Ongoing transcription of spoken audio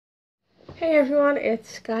Hey everyone,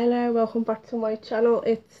 it's Skylar. Welcome back to my channel.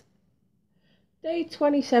 It's day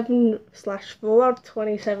 27 slash vlog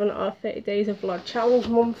 27 of 30 days of vlog challenge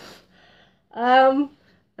month. And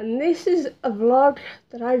this is a vlog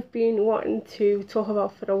that I've been wanting to talk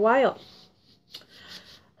about for a while.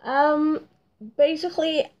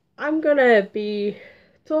 Basically, I'm gonna be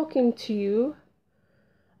talking to you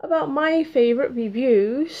about my favorite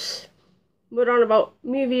reviews. We're on about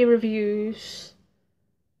movie reviews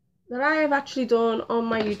that I have actually done on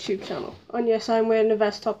my YouTube channel. And yes, I'm wearing a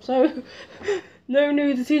vest top, so no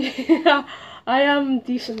nudity. I am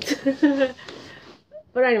decent.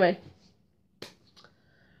 But anyway,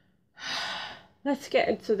 let's get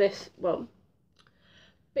into this. Well,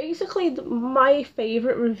 basically, my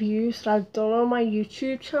favourite reviews that I've done on my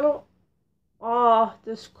YouTube channel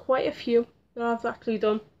there's quite a few that I've actually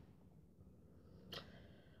done.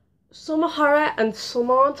 Some are horror and some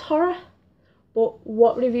aren't horror. But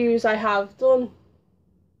what reviews I have done,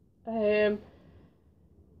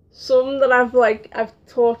 some that I've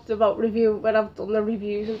talked about review when I've done the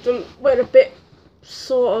reviews, were a bit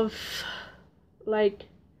sort of like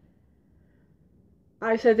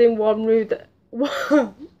I said in one review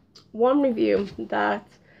that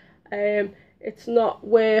it's not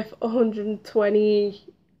worth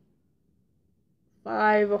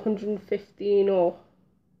 125, 115 or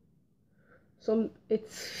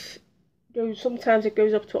sometimes it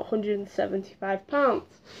goes up to £175.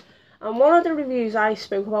 And one of the reviews I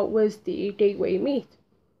spoke about was the Gateway Meat,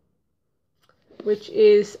 which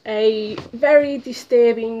is a very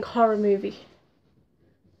disturbing horror movie.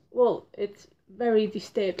 Well, it's very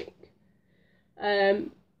disturbing.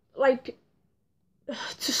 Like,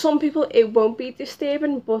 to some people it won't be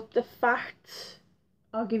disturbing, but the fact,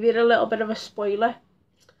 I'll give you a little bit of a spoiler,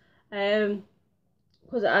 because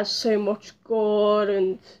it has so much gore,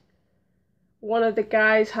 and one of the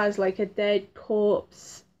guys has like a dead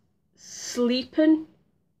corpse sleeping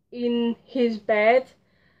in his bed,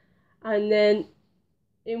 and then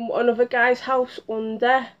in one other guy's house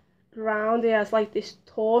underground he has like this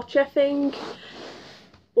torture thing.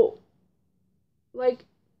 But like,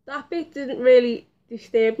 that bit didn't really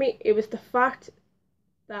disturb me. It was the fact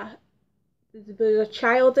that there was a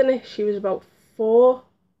child in it. She was about 3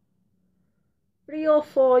 or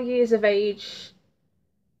 4 years of age,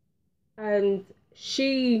 and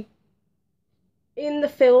she, in the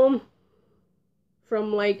film,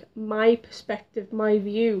 from like my perspective, my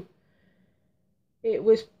view, it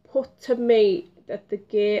was put to me that the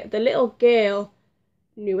little girl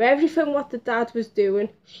knew everything what the dad was doing.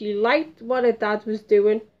 She liked what her dad was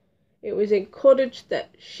doing. It was encouraged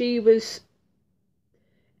that she was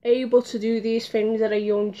able to do these things as a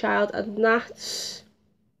young child, and that's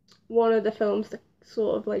one of the films that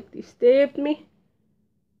sort of like disturbed me,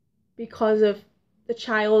 because of the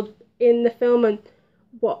child in the film and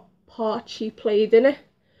what part she played in it.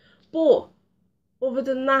 But other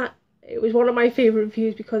than that, it was one of my favourite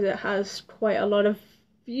reviews because it has quite a lot of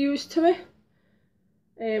views to it.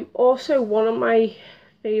 Also, one of my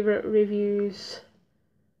favourite reviews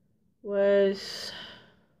was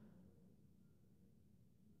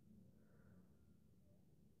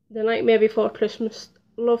The Nightmare Before Christmas.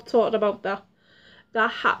 Love talking about that. That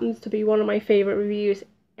happens to be one of my favourite reviews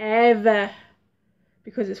ever,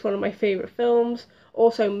 because it's one of my favourite films.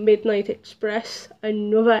 Also, Midnight Express,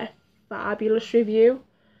 another fabulous review.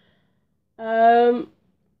 What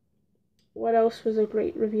else was a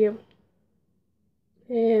great review?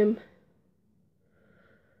 On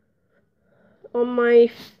my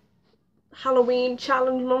Halloween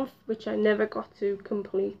challenge month, which I never got to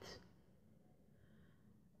complete,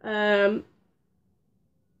 what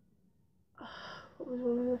was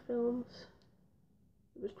one of the films?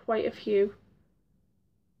 There was quite a few.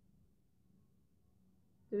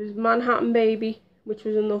 There was Manhattan Baby, which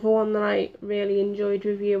was another one that I really enjoyed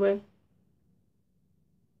reviewing.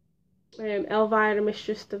 Elvira,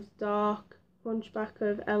 Mistress of the Dark, Hunchback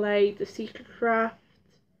of LA, The Secret Craft,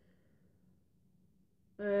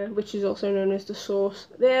 which is also known as The Source.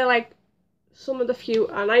 They're like some of the few,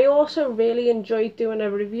 and I also really enjoyed doing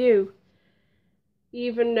a review,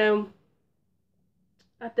 even though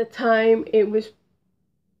at the time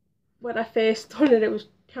when I first done it, it was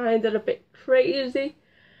kind of a bit crazy.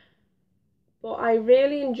 But I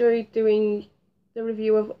really enjoyed doing the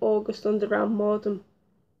review of August Underground Mordom.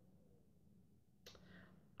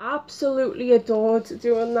 Absolutely adored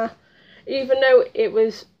doing that, even though it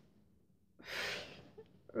was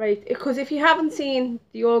right, because if you haven't seen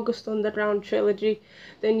the August Underground trilogy,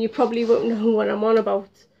 then you probably won't know what I'm on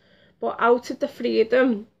about. But out of the three of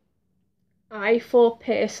them, I thought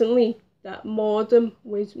personally that Mordom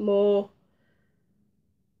was more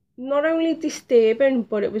not only disturbing,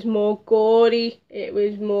 but it was more gory, it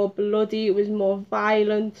was more bloody, it was more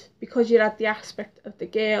violent, because you had the aspect of the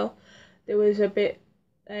girl. There was a bit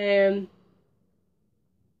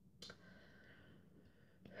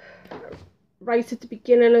right at the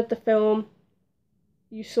beginning of the film,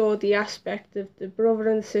 you saw the aspect of the brother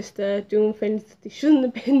and sister doing things that they shouldn't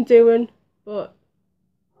have been doing, but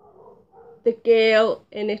the girl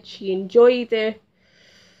in it, she enjoyed it,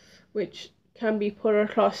 which can be put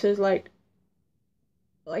across as like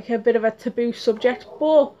a bit of a taboo subject,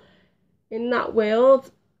 but in that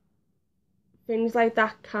world, things like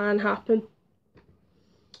that can happen.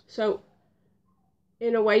 So,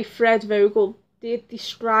 in a way, Fred Vogel did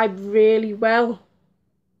describe really well,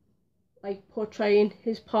 like, portraying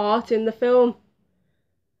his part in the film,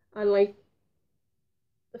 and like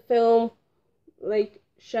the film, like,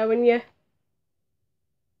 showing you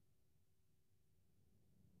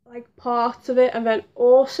like parts of it. And then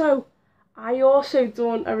also, I also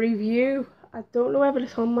done a review. I don't know whether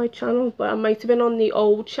it's on my channel, but it might have been on the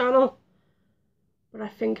old channel. But I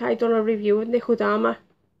think I done a review of Nikodama,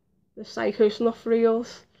 the Psycho Snuff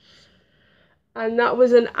Reels. And that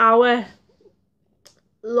was an hour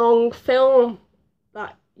long film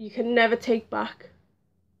that you can never take back.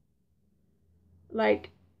 Like,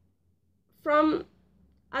 from,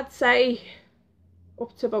 I'd say,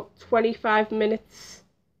 up to about 25 minutes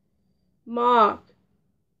mark,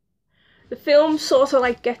 the film sort of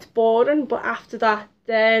like gets boring, but after that,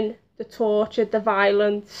 then the torture, the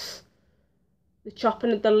violence, the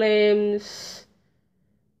chopping of the limbs,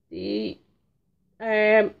 the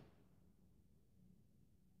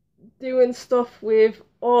doing stuff with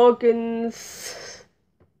organs,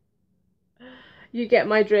 you get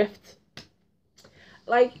my drift.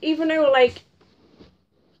 Like, even though like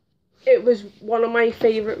it was one of my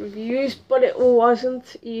favourite reviews, but it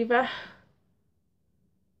wasn't either.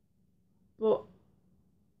 But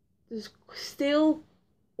there's still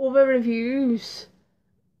other reviews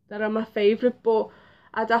that are my favourite, but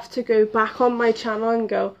I'd have to go back on my channel and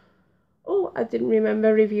go, oh, I didn't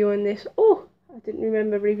remember reviewing this. Oh, I didn't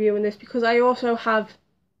remember reviewing this, because I also have,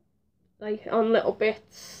 like, on little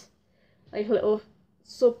bits, like little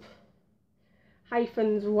sub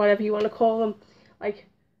hyphens, or whatever you want to call them, like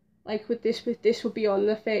with this would be on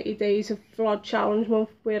the 30 days of VLOD challenge month,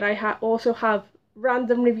 where I also have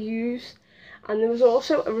random reviews. And there was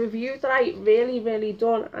also a review that I really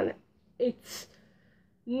done, and it's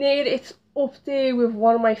up there with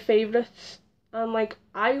one of my favourites. And like,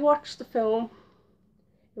 I watched the film,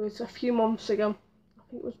 it was a few months ago, I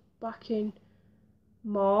think it was back in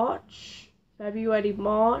February,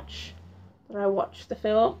 March, that I watched the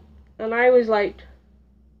film, and I was like,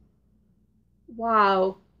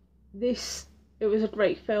 wow, it was a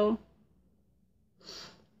great film.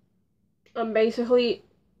 And basically,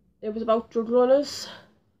 it was about drug runners.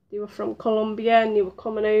 They were from Colombia, and they were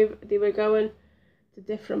coming over, they were going to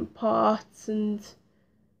different parts, and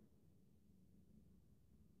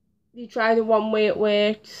they tried it one way, it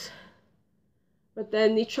works, but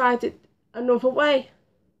then they tried it another way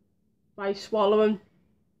by swallowing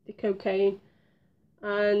the cocaine.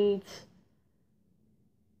 And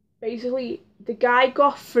basically, the guy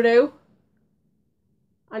got through,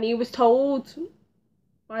 and he was told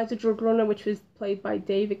by the drug runner, which was played by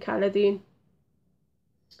David Carradine,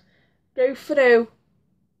 go through,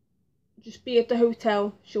 just be at the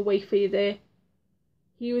hotel, she'll wait for you there.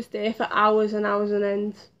 He was there for hours and hours on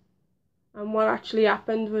end, and what actually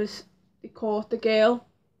happened was they caught the girl,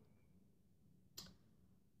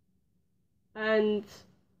 and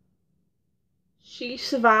she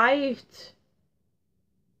survived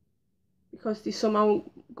because they somehow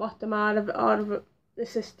got them out of the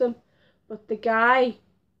system. But the guy,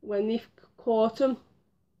 when they caught him,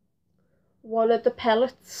 one of the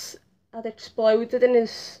pellets had exploded in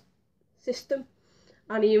his system,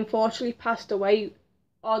 and he unfortunately passed away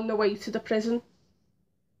on the way to the prison,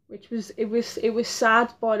 which was it was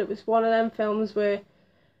sad, but it was one of them films where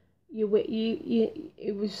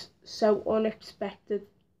it was so unexpected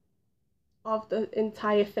of the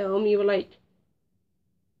entire film. You were like,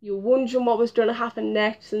 you were wondering what was going to happen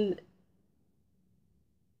next, and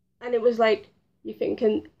it was like, you're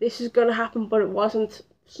thinking this is going to happen, but it wasn't.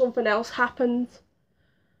 Something else happened.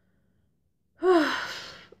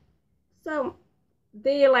 So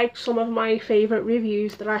they're like some of my favourite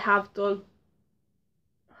reviews that I have done,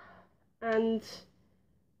 and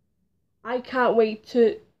I can't wait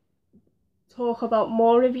to talk about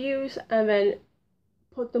more reviews and then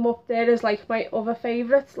put them up there as like my other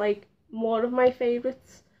favourites, like more of my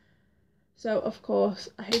favourites. So of course,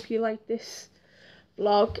 I hope you like this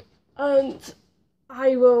vlog, and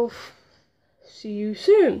I will see you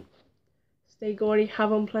soon. Stay gory,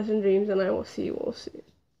 have unpleasant dreams, and I will see you all soon.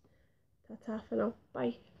 Ta-ta for now.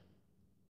 Bye.